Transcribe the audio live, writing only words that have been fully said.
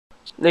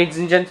Ladies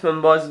and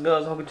gentlemen, boys and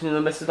girls, welcome to the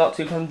Mr.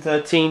 Doctor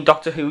 2013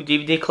 Doctor Who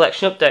DVD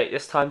collection update,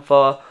 this time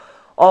for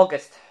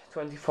August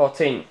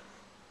 2014.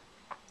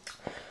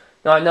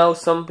 Now I know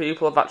some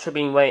people have actually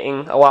been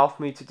waiting a while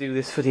for me to do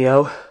this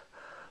video,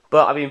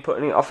 but I've been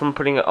putting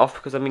it off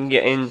because I've been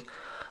getting...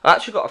 I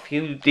actually got a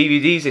few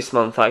DVDs this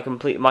month. I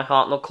completed my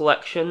Hartnell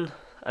collection,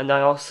 and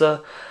I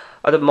also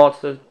added more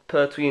to the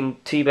Pertwee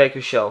and T.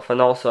 Baker shelf,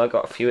 and also I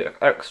got a few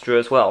extra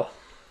as well.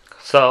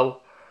 So,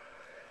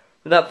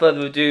 without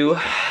further ado,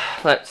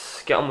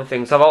 let's get on with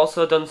things. I've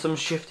also done some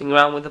shifting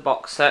around with the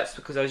box sets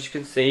because, as you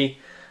can see,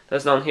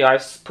 there's none here.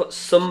 I've put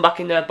some back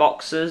in their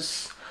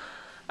boxes,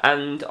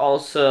 and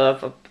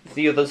also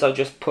the others I've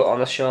just put on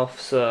a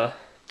shelf. So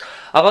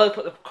I've only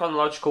put the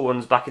chronological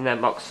ones back in their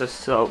boxes,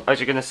 so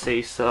as you're gonna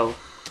see. So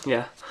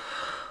yeah.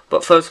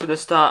 But first, we're gonna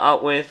start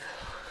out with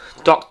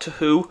Doctor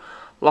Who: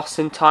 Lost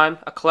in Time,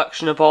 a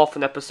collection of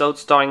orphan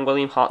episodes starring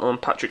William Hartnell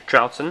and Patrick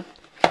Troughton.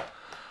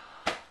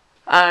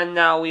 And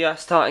now we are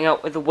starting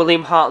out with the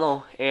William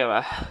Hartnell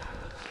era.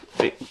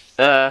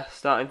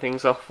 Starting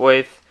things off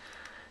with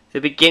the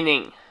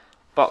beginning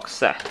box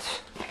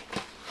set,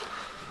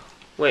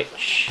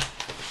 which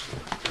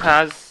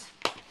has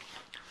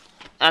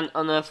An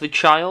Unearthly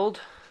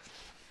Child,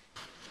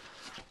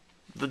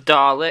 The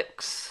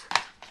Daleks,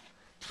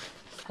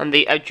 and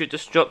The Edge of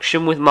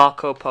Destruction with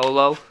Marco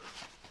Polo.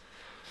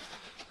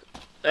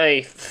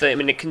 A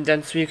 30-minute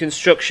condensed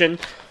reconstruction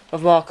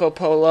of Marco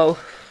Polo.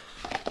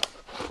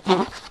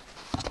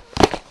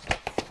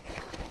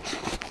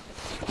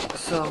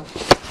 So,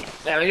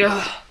 there we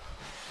go.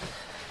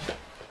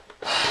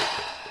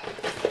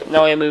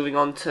 Now we are moving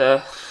on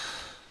to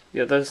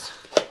the others.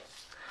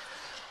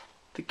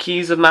 The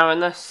Keys of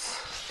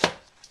Marinus,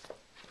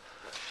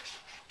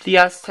 the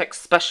Aztec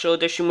Special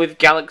Edition with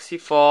Galaxy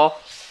 4,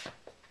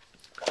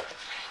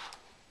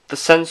 the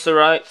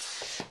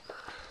Sensorites,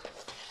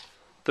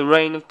 the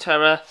Reign of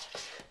Terror,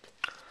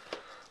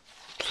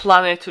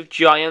 Planet of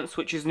Giants,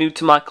 which is new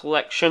to my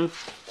collection,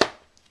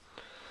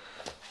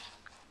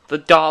 the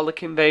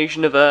Dalek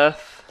Invasion of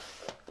Earth,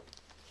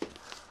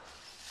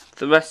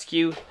 the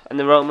Rescue and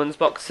the Romans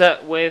box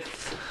set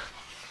with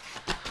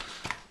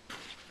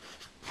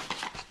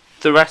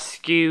the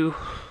Rescue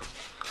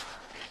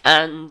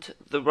and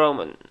the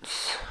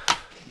Romans.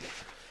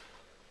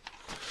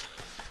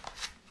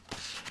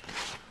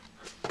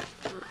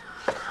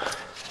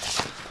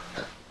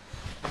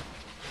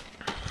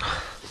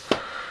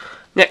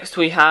 Next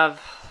we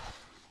have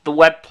the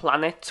Web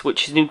Planet,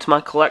 which is new to my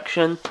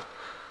collection,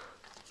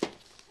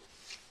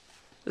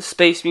 the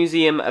Space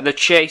Museum and the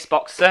Chase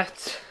box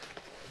set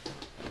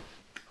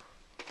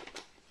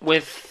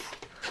with,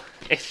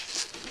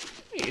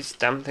 if these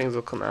damn things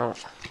will come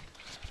out,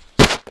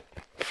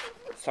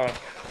 sorry,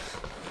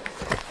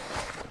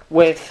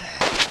 with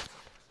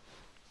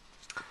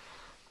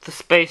the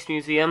Space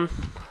Museum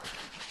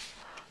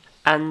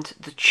and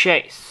the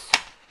Chase.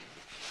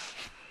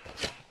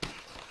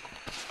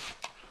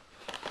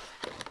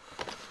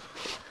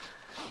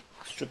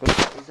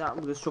 I'm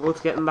going to struggle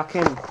to get them back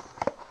in.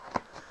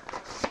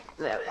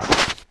 There we are.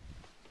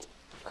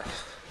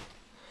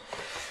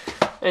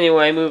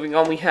 Anyway, moving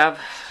on, we have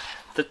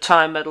the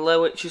Time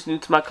Meddler, which is new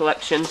to my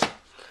collection,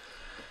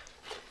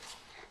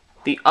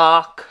 the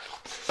Ark,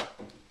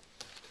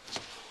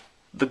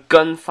 the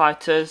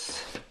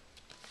Gunfighters,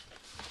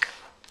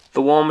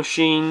 the War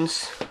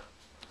Machines,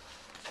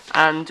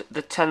 and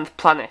the 10th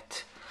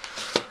Planet.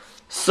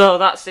 So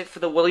that's it for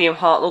the William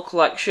Hartnell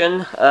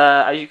collection.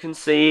 As you can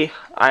see,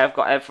 I have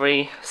got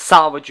every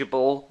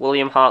salvageable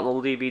William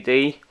Hartnell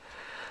DVD,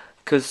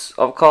 because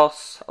of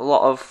course a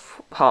lot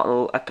of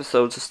Hartnell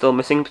episodes are still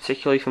missing,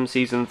 particularly from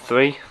season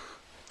 3.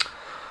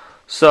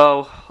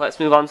 So let's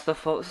move on to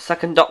the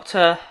second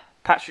Doctor,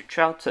 Patrick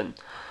Troughton,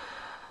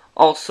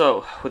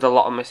 also with a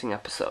lot of missing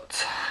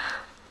episodes,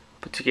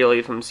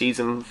 particularly from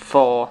season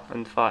 4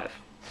 and 5.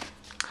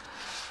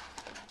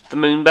 The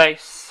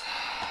Moonbase,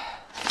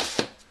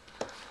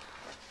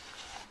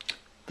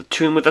 the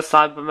Tomb of the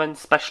Cybermen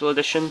Special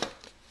Edition,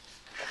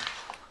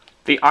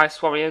 the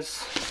Ice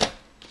Warriors,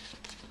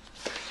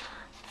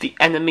 the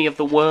Enemy of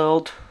the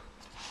World,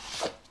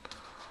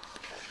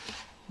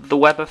 the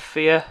Web of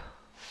Fear,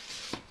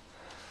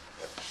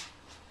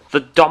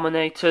 the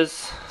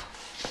Dominators,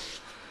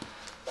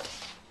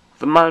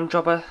 the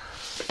Mandrobber,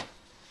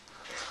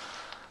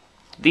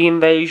 the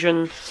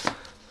Invasion,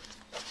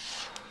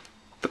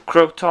 the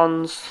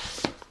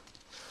Crotons,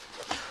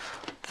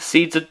 the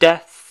Seeds of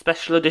Death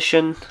Special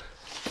Edition,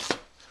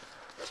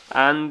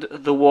 and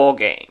the War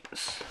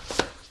Games.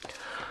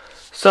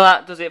 So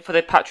that does it for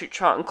the Patrick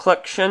Troughton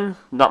collection.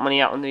 Not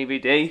many out on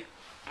DVD.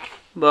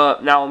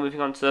 But now we're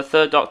moving on to the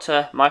third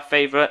Doctor, my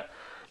favourite,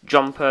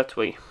 Jon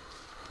Pertwee.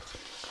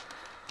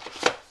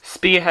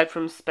 Spearhead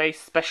from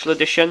Space Special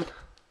Edition,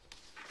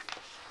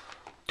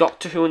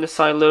 Doctor Who and the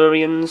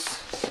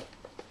Silurians,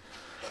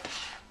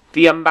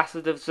 the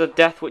Ambassadors of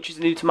Death, which is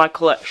new to my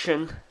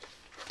collection,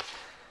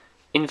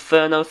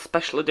 Inferno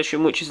Special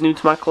Edition, which is new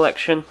to my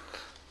collection,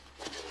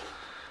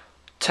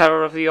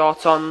 Terror of the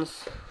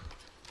Autons,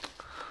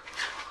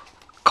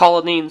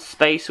 Colony in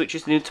Space, which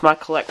is new to my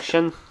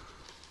collection.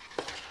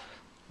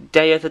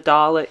 Day of the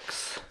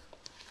Daleks.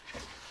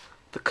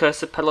 The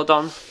Curse of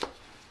Peladon.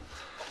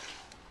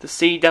 The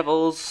Sea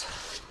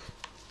Devils.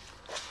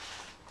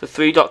 The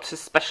Three Doctors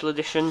Special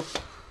Edition.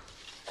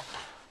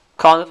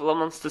 Carnival of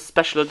Monsters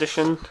Special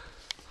Edition.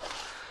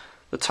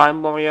 The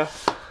Time Warrior.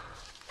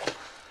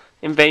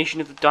 Invasion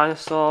of the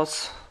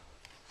Dinosaurs.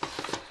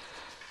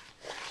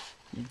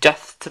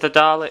 Death to the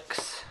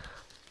Daleks.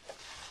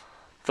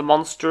 The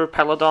Monster of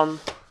Peladon.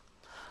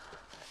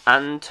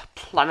 And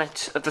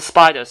Planet of the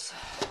Spiders.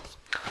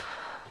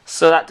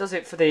 So that does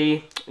it for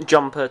the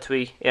Jon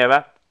Pertwee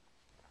era.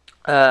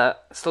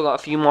 Still got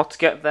a few more to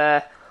get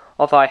there,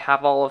 although I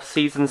have all of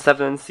Season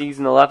 7 and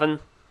Season 11.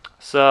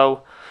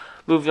 So,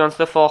 moving on to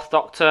the 4th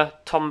Doctor,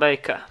 Tom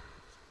Baker.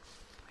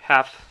 We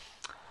have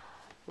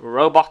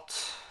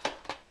Robot.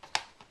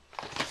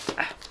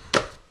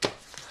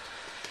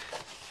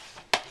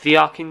 The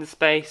Ark in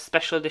Space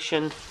Special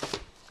Edition.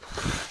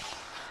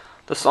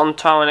 The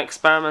Sontaran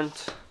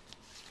Experiment.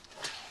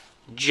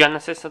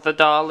 Genesis of the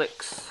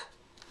Daleks.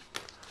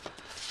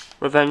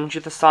 Revenge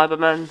of the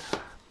Cybermen.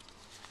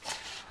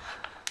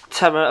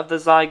 Terror of the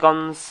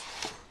Zygons.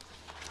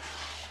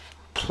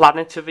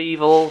 Planet of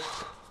Evil.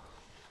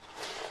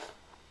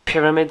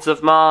 Pyramids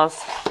of Mars.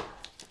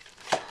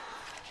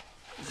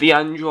 The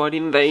Android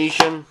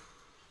Invasion.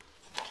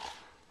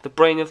 The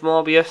Brain of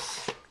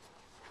Morbius.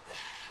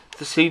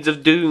 The Seeds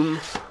of Doom.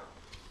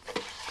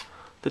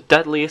 The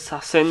Deadly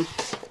Assassin.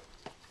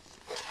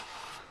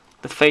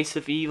 The Face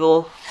of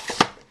Evil.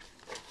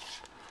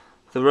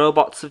 The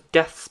Robots of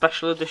Death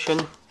Special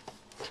Edition.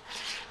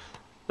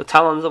 The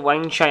Talons of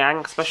Wang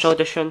Chiang Special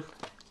Edition.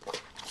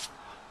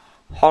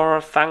 Horror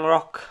of Fang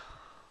Rock.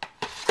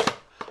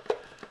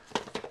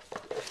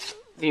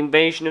 The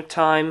Invasion of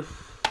Time.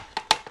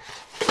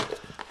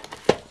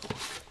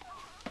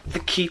 The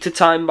Key to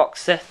Time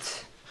box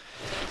set.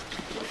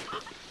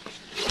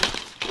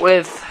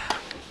 With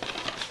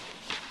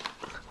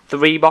the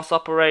Reboss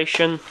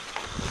Operation.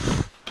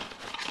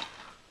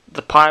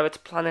 The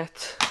Pirate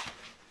Planet.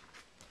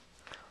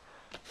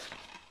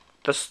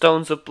 The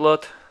Stones of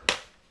Blood.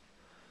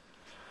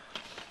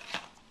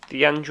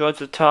 The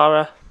Androids of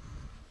Tara.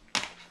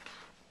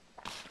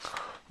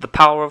 The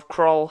Power of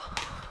Kroll.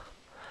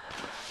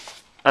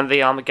 And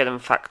the Armageddon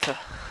Factor.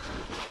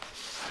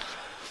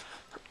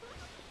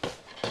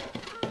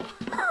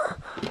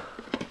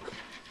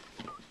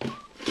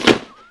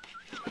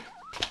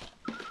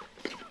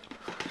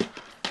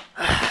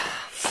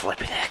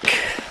 Flipping heck.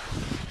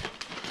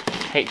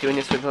 Hate doing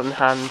this with one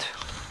hand.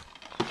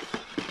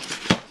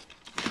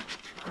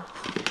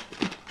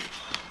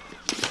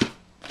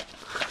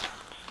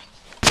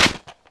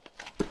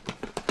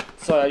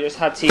 So I just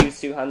had to use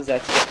two hands there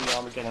to get the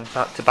Armageddon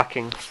Factor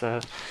backing, so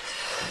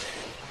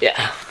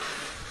yeah.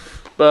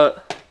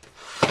 But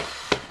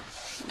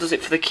does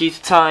it for the Key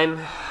to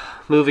Time.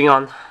 Moving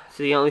on to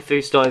the only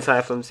 3 stories I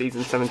have from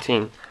Season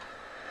 17.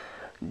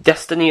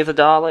 Destiny of the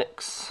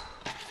Daleks.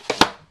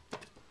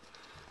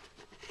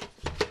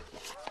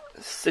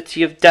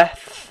 City of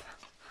Death.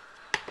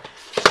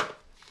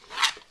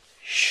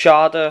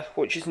 Shada,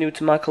 which is new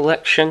to my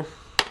collection.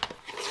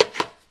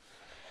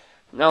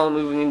 Now we're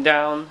moving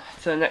down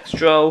to the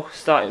next row,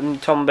 starting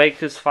Tom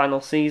Baker's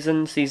final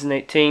season, Season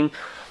 18.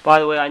 By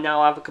the way, I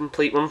now have a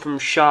complete run from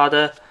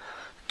Shada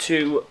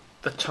to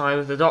the Time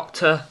of the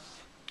Doctor.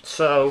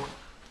 So,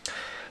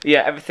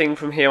 yeah, everything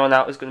from here on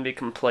out is going to be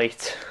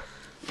complete.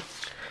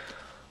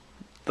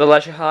 The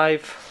Leisure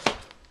Hive.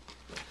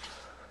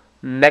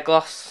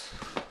 Meglos.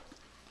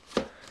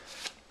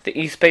 The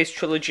E-Space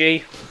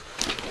Trilogy.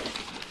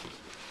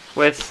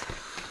 With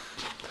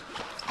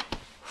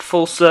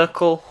Full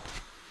Circle.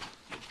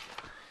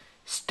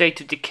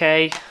 State of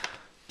Decay,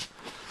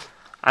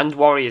 and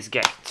Warrior's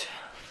Gate.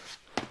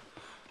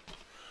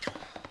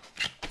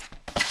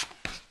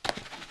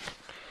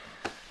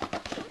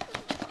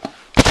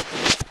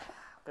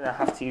 I'm gonna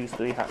have to use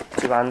the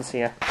 2 hands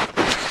here.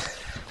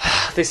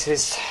 This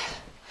is...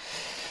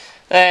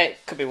 it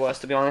could be worse,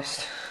 to be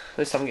honest. At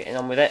least I'm getting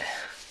on with it.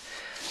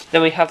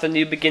 Then we have the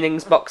New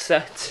Beginnings box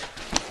set.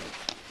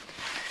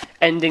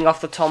 Ending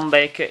off the Tom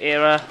Baker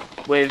era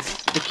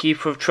with The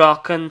Keeper of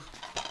Traken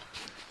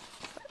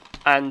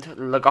and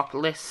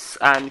Logopolis,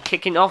 and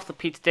kicking off the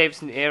Peter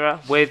Davison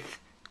era with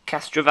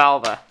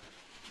Castrovalva.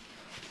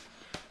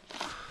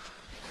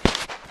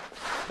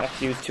 I have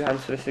to use 2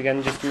 hands for this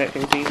again just to make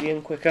things easier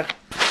and quicker.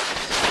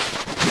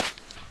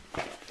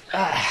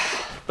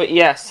 But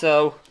yeah,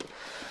 so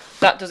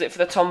that does it for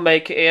the Tom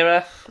Baker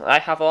era. I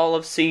have all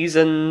of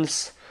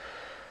seasons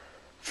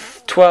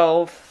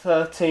 12,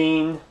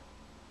 13,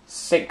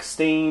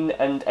 16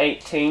 and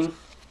 18.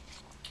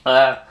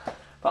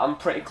 But I'm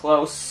pretty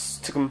close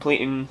to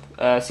completing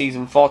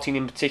season 14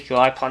 in particular.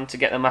 I plan to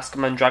get the Mask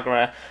of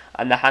Mandragora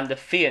and the Hand of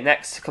Fear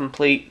next to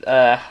complete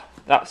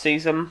that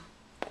season.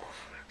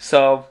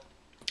 So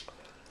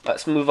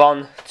let's move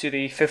on to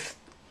the 5th.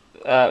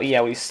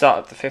 Yeah, we start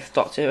at the 5th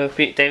Doctor,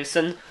 Pete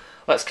Davison.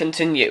 Let's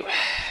continue.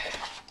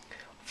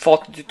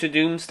 4th to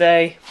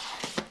Doomsday.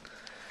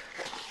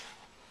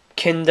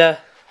 Kinder,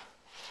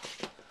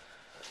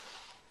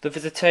 The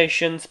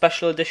Visitation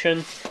Special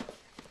Edition,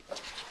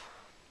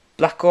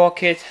 Black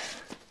Orchid,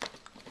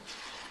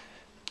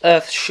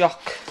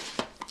 Earthshock,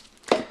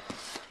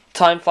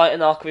 Time Flight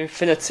and Arc of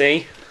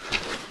Infinity,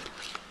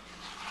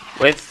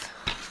 with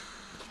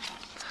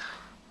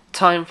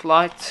Time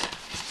Flight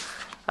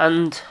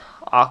and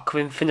Arc of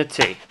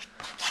Infinity.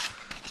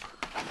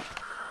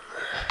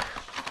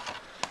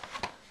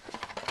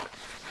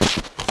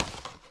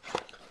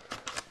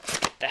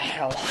 The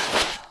hell?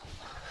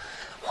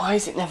 Why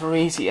is it never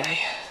easy, eh?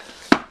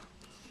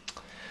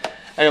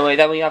 Anyway,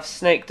 then we have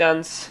Snake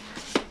Dance.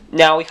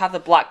 Now we have the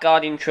Black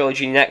Guardian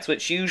trilogy next,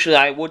 which usually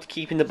I would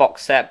keep in the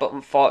box set, but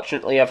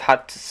unfortunately I've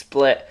had to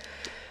split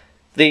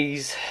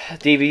these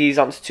DVDs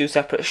onto two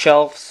separate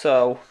shelves,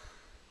 so...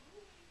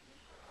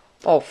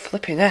 Oh,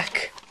 flipping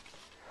heck.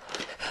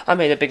 I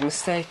made a big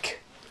mistake.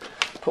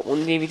 Put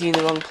one DVD in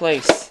the wrong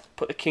place.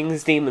 Put the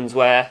King's Demons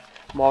where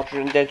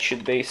Mordred and Dead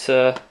should be,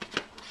 so...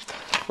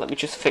 Let me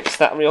just fix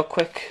that real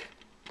quick.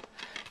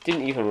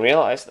 Didn't even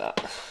realise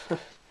that.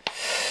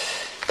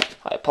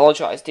 I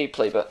apologise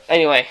deeply, but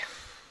anyway.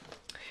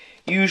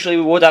 Usually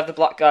we would have the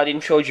Black Guardian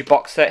trilogy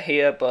box set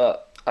here,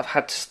 but I've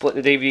had to split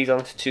the DVDs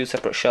onto two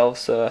separate shelves,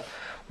 so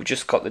we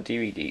just got the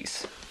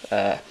DVDs.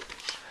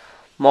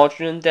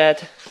 Mordred and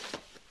Dead,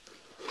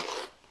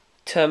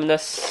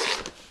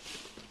 Terminus,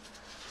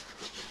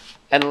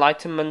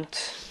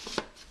 Enlightenment.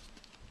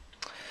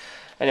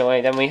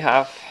 Anyway, then we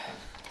have,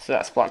 so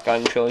that's Black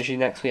Guardian trilogy.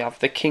 Next we have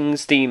the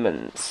King's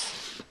Demons.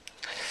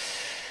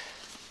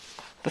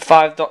 The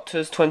Five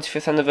Doctors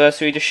 25th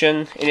Anniversary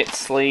Edition in its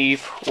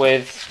sleeve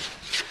with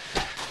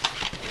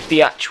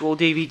the actual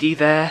DVD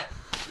there.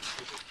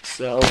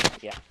 So,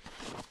 yeah.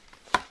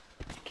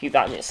 Keep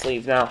that in its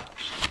sleeve now.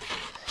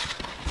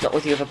 Not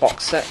with the other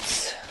box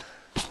sets.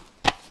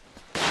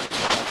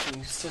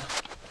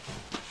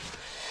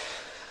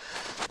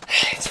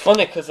 It's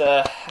funny because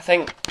I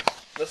think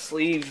the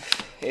sleeve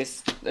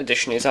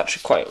edition is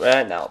actually quite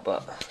rare now,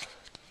 but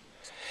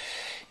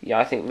yeah,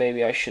 I think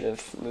maybe I should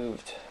have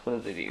moved one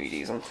of the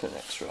DVDs onto the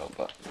next row,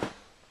 but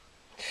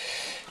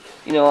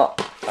you know what,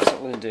 that's what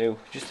I'm going to do,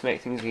 just to make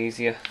things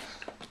easier.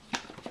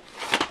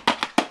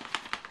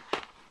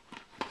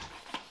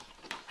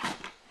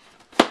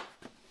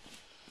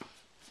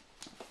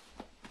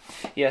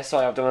 Yeah,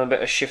 sorry, I've done a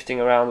bit of shifting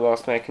around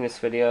whilst making this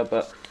video,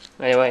 but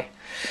anyway,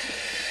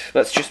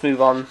 let's just move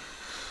on.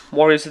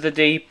 Warriors of the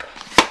Deep,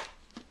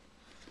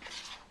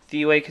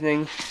 The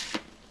Awakening.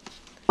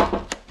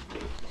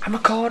 I'm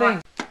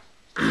recording!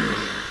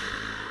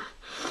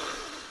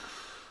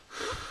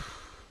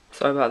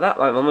 Sorry about that,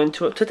 my mum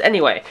interrupted.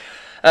 Anyway,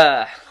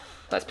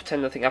 let's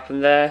pretend nothing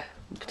happened there.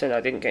 Pretend I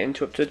didn't get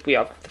interrupted. We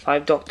have the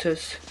Five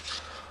Doctors,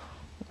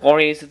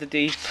 Warriors of the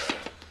Deep,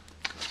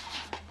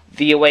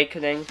 The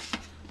Awakening,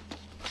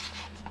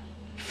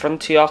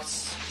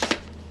 Frontios,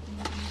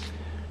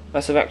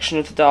 Resurrection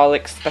of the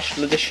Daleks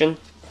Special Edition,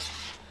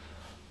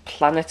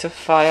 Planet of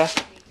Fire,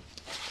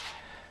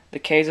 the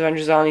Kaiser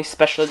Androzani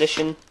Special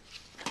Edition,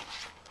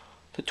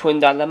 The Twin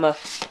Dilemma,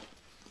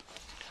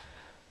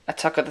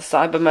 Attack of the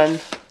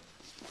Cybermen,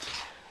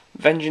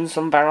 Vengeance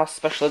on Barrows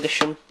Special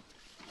Edition,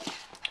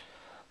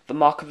 The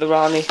Mark of the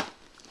Rani,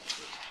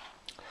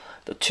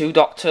 The Two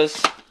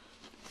Doctors,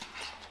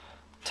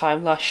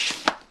 Time Lash,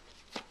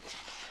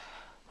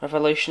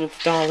 Revelation of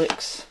the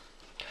Daleks.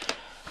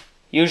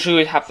 Usually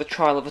we'd have the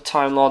Trial of a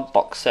Time Lord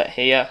box set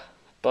here,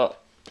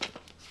 but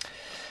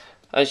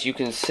as you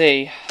can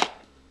see,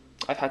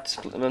 I've had to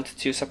split them into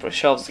two separate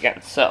shelves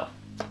again. So,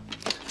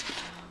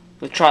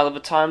 The Trial of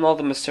a Time Lord,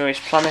 The Mysterious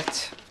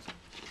Planet,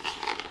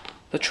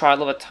 The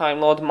Trial of a Time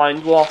Lord,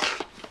 Mind Warp,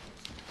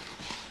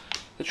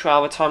 The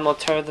Trial of a Time Lord,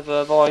 Terror of the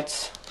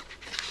Vervoids,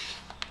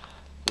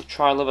 The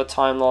Trial of a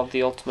Time Lord,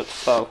 The Ultimate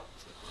Foe.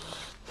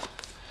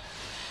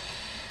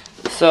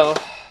 So,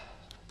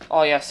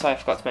 oh yeah, sorry, I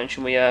forgot to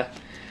mention, we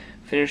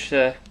finished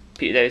the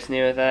Peter Davison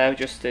era there, we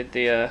just did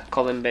the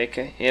Colin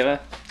Baker era.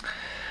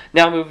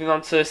 Now moving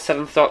on to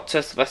 7th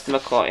Doctor, Sylvester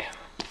McCoy.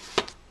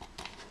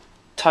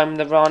 Time of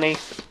the Rani,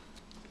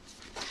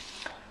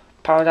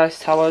 Paradise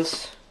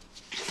Towers,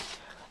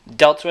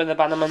 Delta and the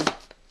Bannerman,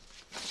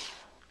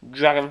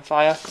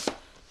 Dragonfire,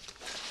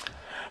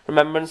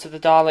 Remembrance of the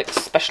Daleks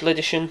Special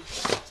Edition,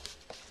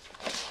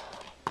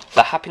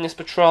 The Happiness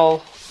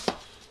Patrol,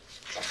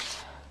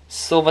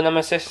 Silver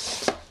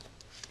Nemesis,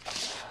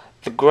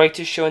 The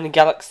Greatest Show in the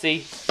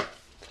Galaxy,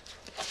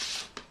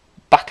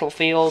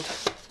 Battlefield,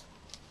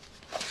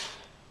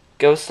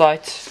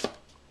 Ghostlight,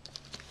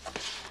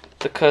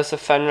 The Curse of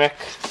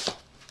Fenric,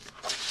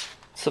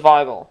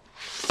 Survival.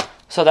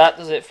 So that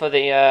does it for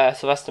the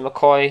Sylvester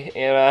McCoy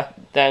era.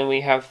 Then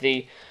we have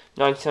the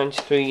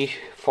 1993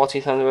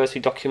 40th anniversary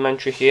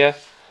documentary here.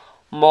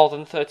 More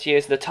Than 30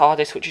 Years in the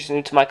TARDIS, which is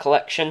new to my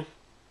collection.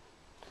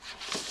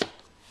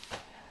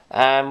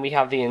 And we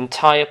have the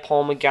entire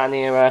Paul McGann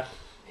era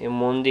in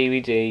one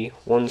DVD,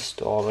 one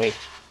story.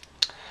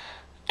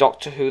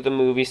 Doctor Who the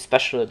Movie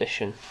Special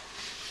Edition.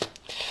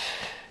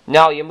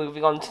 Now you're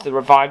moving on to the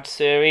revived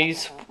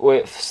series,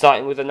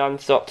 starting with the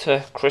 9th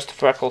Doctor,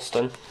 Christopher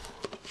Eccleston.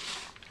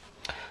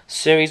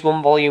 Series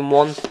 1 Volume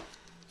 1,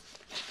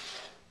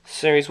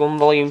 Series 1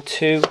 Volume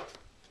 2,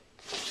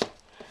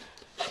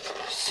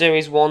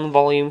 Series 1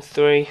 Volume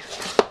 3,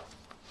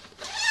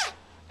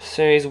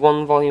 Series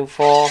 1 Volume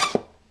 4.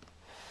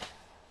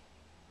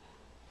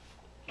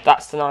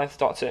 That's the 9th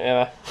Doctor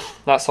era.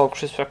 That's all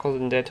Chris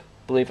Eccleston did,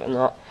 believe it or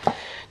not.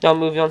 Now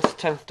moving on to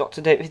 10th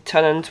Doctor, David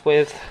Tennant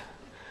with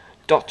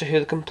Doctor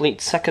Who the Complete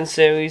 2nd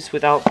series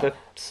without the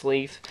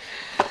sleeve.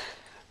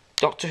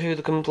 Doctor Who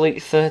the Complete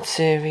 3rd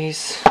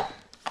series.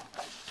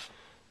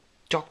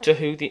 Doctor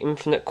Who the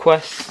Infinite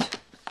Quest.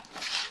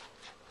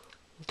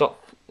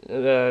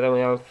 Then we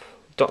have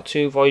Doctor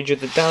Who Voyage of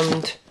the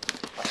Damned.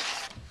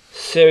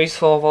 Series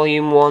 4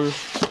 Volume 1.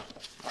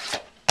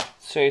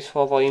 Series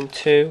 4 Volume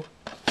 2.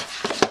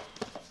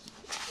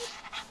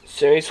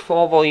 Series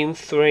 4 Volume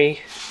 3.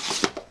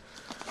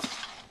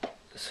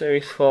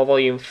 Series 4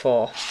 Volume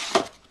 4.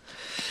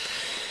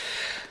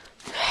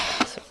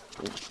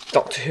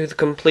 Doctor Who the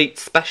Complete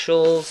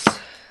Specials.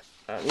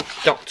 And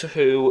Doctor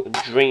Who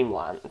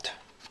Dreamland.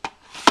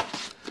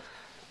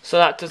 So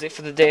that does it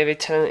for the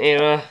David Tennant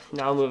era.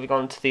 Now moving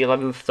on to the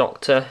 11th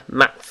Doctor,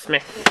 Matt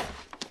Smith.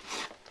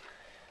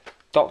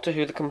 Doctor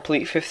Who the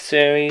Complete 5th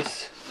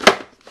series.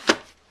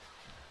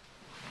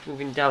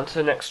 Moving down to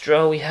the next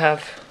row we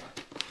have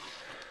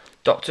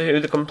Doctor Who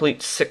the Complete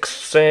 6th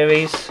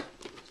series.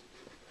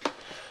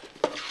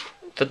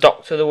 The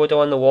Doctor, the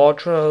Widow and the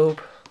Wardrobe.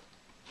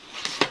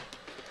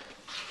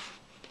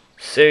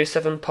 Series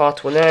 7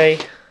 Part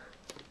 1A.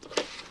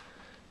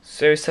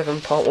 Series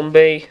 7 Part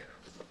 1B.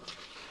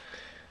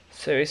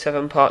 Series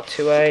 7 Part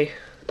 2A.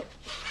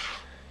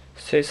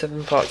 Series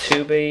 7 Part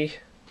 2B.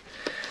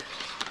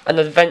 An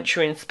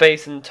Adventure in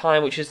Space and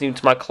Time, which is new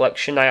to my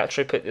collection. I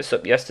actually picked this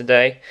up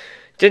yesterday.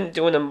 Didn't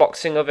do an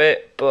unboxing of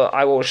it, but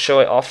I will show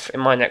it off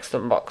in my next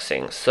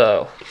unboxing.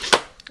 So,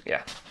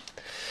 yeah.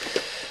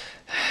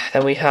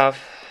 Then we have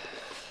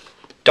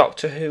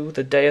Doctor Who,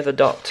 The Day of the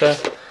Doctor.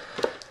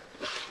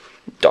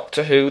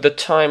 Doctor Who, The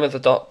Time of the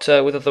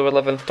Doctor, with other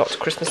 11th Doctor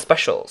Christmas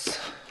specials.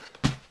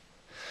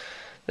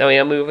 Then we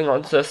are moving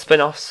on to the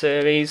spin-off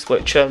series,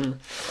 which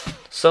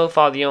so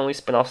far the only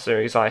spin-off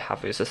series I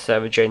have is the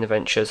Sarah Jane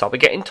Adventures. I'll be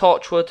getting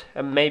Torchwood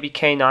and maybe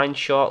K9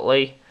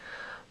 shortly,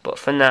 but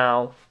for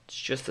now it's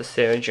just the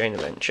Sarah Jane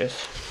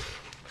Adventures.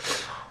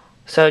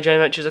 Sarah Jane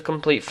Adventures a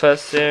complete 1st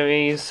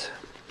series.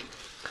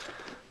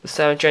 The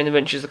Sarah Jane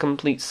Adventures a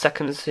complete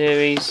 2nd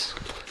series.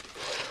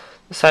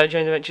 The Sarah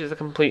Jane Adventures a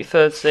complete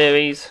 3rd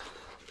series.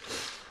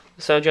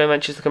 The Sarah Jane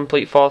Adventures the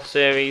complete 4th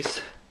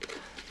series.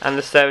 And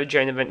the Sarah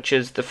Jane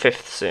Adventures, the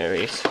 5th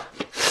series.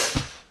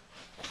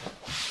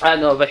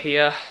 And over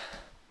here,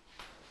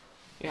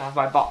 you have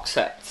my box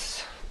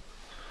sets.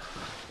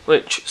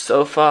 Which,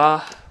 so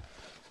far,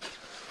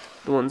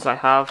 the ones I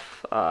have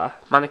are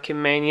Mannequin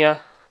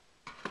Mania,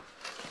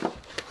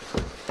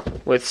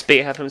 with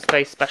Spearhead from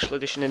Space Special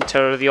Edition and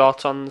Terror of the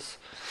Autons,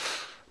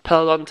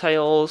 Peladon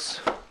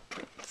Tales,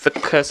 The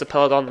Curse of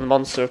Peladon and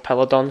Monster of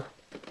Peladon.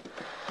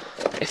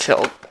 If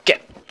it'll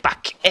get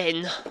back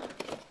in.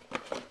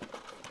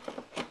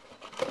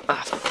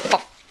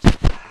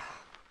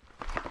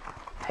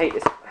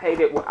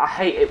 I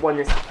hate it when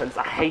this happens.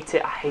 I hate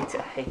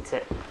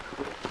it.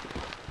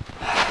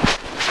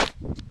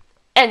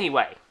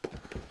 Anyway.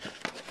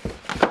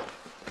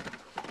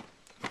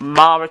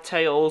 Mara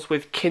Tales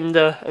with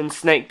Kinder and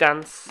Snake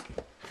Dance.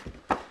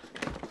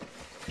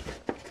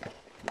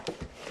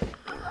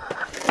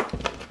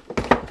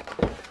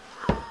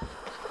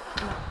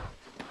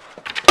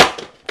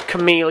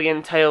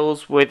 Chameleon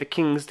Tales with the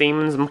King's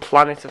Demons and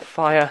Planet of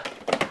Fire.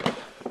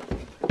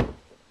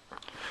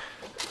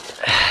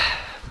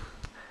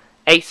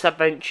 Ace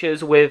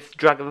Adventures with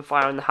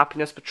Dragonfire and the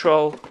Happiness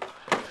Patrol.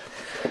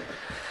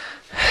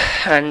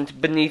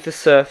 And Beneath the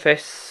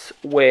Surface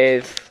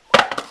with...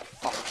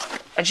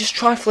 I just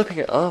try flipping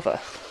it over.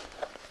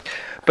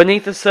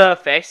 Beneath the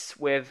Surface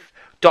with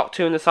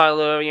Doctor and the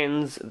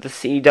Silurians, the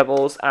Sea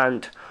Devils,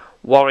 and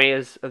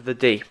Warriors of the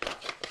Deep.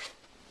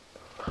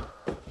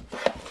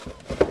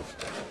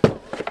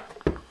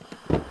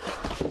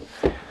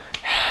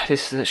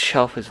 This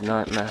shelf is a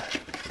nightmare.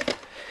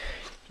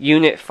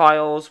 Unit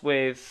Files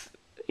with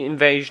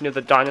Invasion of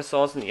the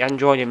Dinosaurs and the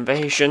Android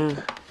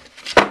Invasion.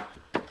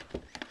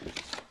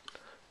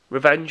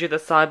 Revenge of the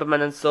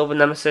Cybermen and Silver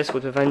Nemesis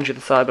with Revenge of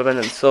the Cybermen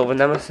and Silver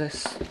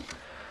Nemesis.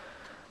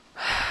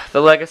 The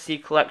Legacy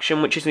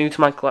Collection, which is new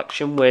to my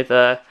collection, with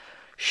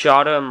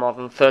Shada and More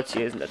Than 30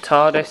 Years in the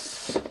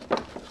TARDIS.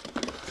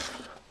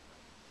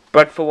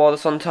 Bread for War, the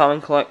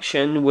Sontaran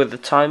Collection, with the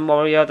Time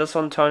Warrior, the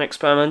Sontaran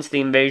Experiments, the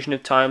Invasion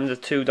of Time, the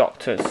Two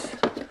Doctors.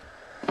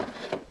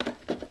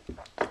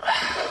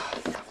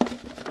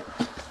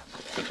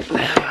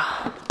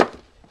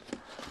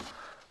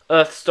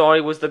 Earth Story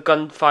was the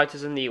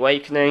Gunfighters and the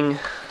Awakening.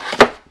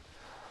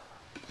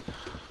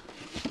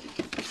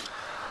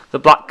 The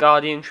Black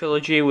Guardian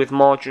Trilogy with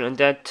Mordrin and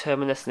Dead,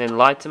 Terminus and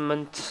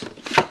Enlightenment.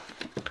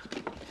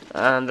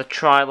 And The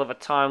Trial of a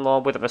Time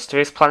Lord with a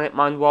Mysterious Planet,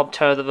 Mind Warp,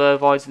 Terror of the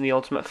Vervoids and the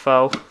Ultimate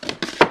Foe.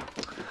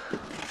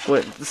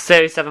 with the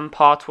Series 7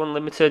 Part 1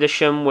 limited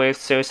edition with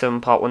Series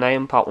 7 Part 1A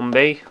and Part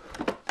 1B.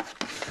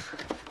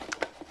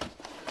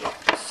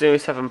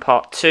 Series 7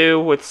 Part 2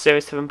 with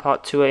Series 7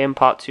 Part 2A and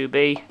Part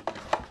 2B.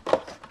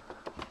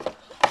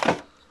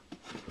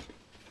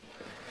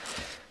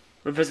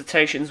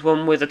 Revisitations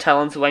 1 with The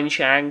Talons of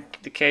Weng-Chiang,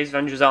 The Caves of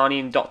Androzani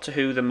and Doctor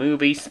Who the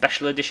Movie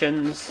Special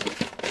Editions.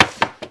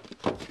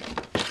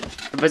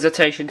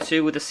 Revisitation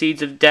 2 with The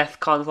Seeds of Death,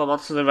 Carnival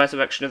Monsters and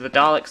Resurrection of the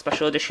Daleks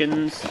Special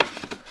Editions.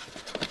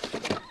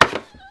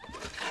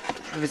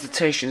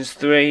 Revisitations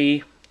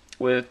 3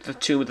 with The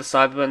Tomb of the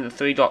Cybermen, The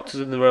Three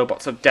Doctors and the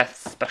Robots of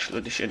Death Special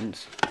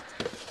Editions.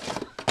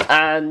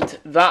 And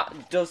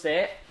that does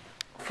it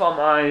for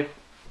my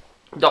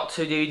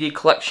Doctor Who DVD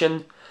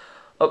collection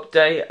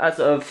update as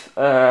of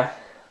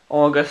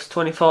August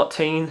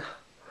 2014.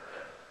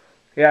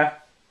 Yeah,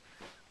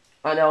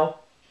 I know.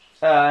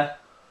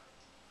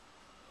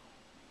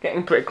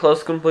 Getting pretty close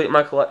to complete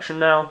my collection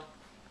now.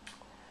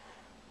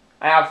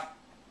 I have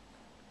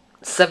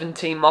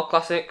 17 more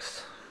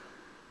classics.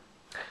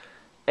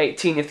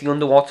 18 if the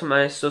Underwater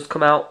Menace does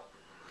come out.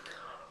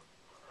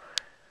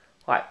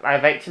 I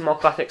have 18 more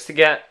classics to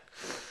get.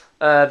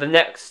 The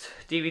next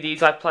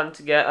DVDs I plan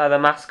to get are The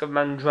Mask of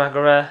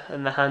Mandragora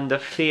and The Hand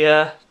of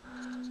Fear,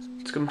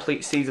 to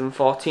complete season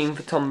 14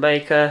 for Tom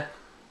Baker.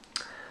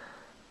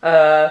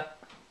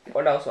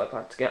 What else do I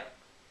plan to get?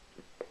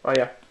 Oh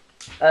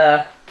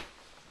yeah.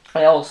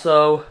 I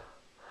also...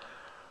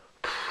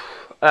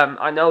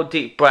 I know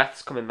Deep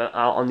Breath's coming out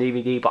on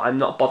DVD, but I'm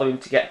not bothering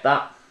to get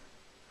that.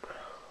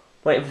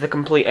 Waiting for the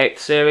complete 8th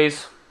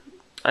series.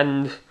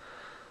 And,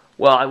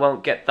 well, I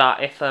won't get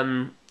that if,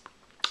 as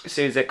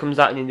soon as it comes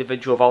out in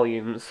individual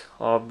volumes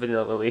or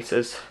vanilla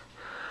releases,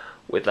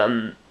 with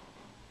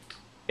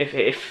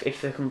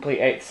if the complete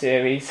 8th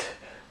series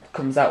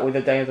comes out with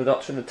the Day of the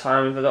Doctor and the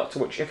Time of the Doctor,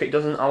 which if it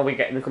doesn't, I'll be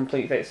getting the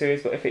complete 8th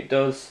series, but if it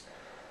does,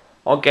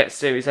 I'll get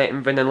series 8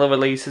 and vanilla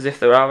releases if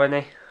there are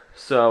any.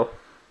 So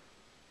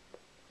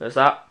there's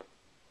that.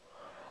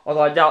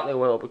 Although I doubt they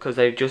will, because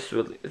they're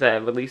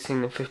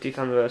releasing the 50th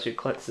anniversary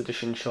collector's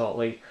edition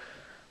shortly,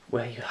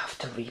 where you have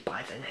to read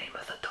by the name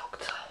of the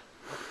Doctor.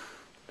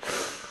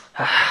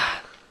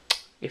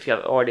 If you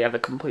already have the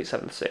complete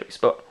 7th series,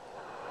 but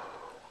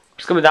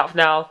just going with that for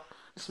now.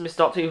 This is Miss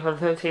Doctor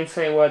 2013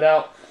 saying word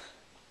out,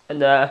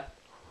 and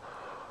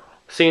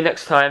see you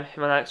next time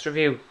in my next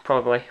review,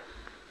 probably.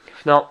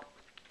 If not,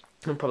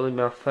 it'll probably be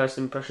my first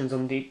impressions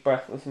on Deep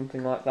Breath or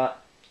something like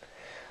that.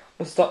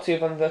 This is Doctor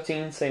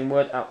 2013 saying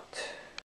word out.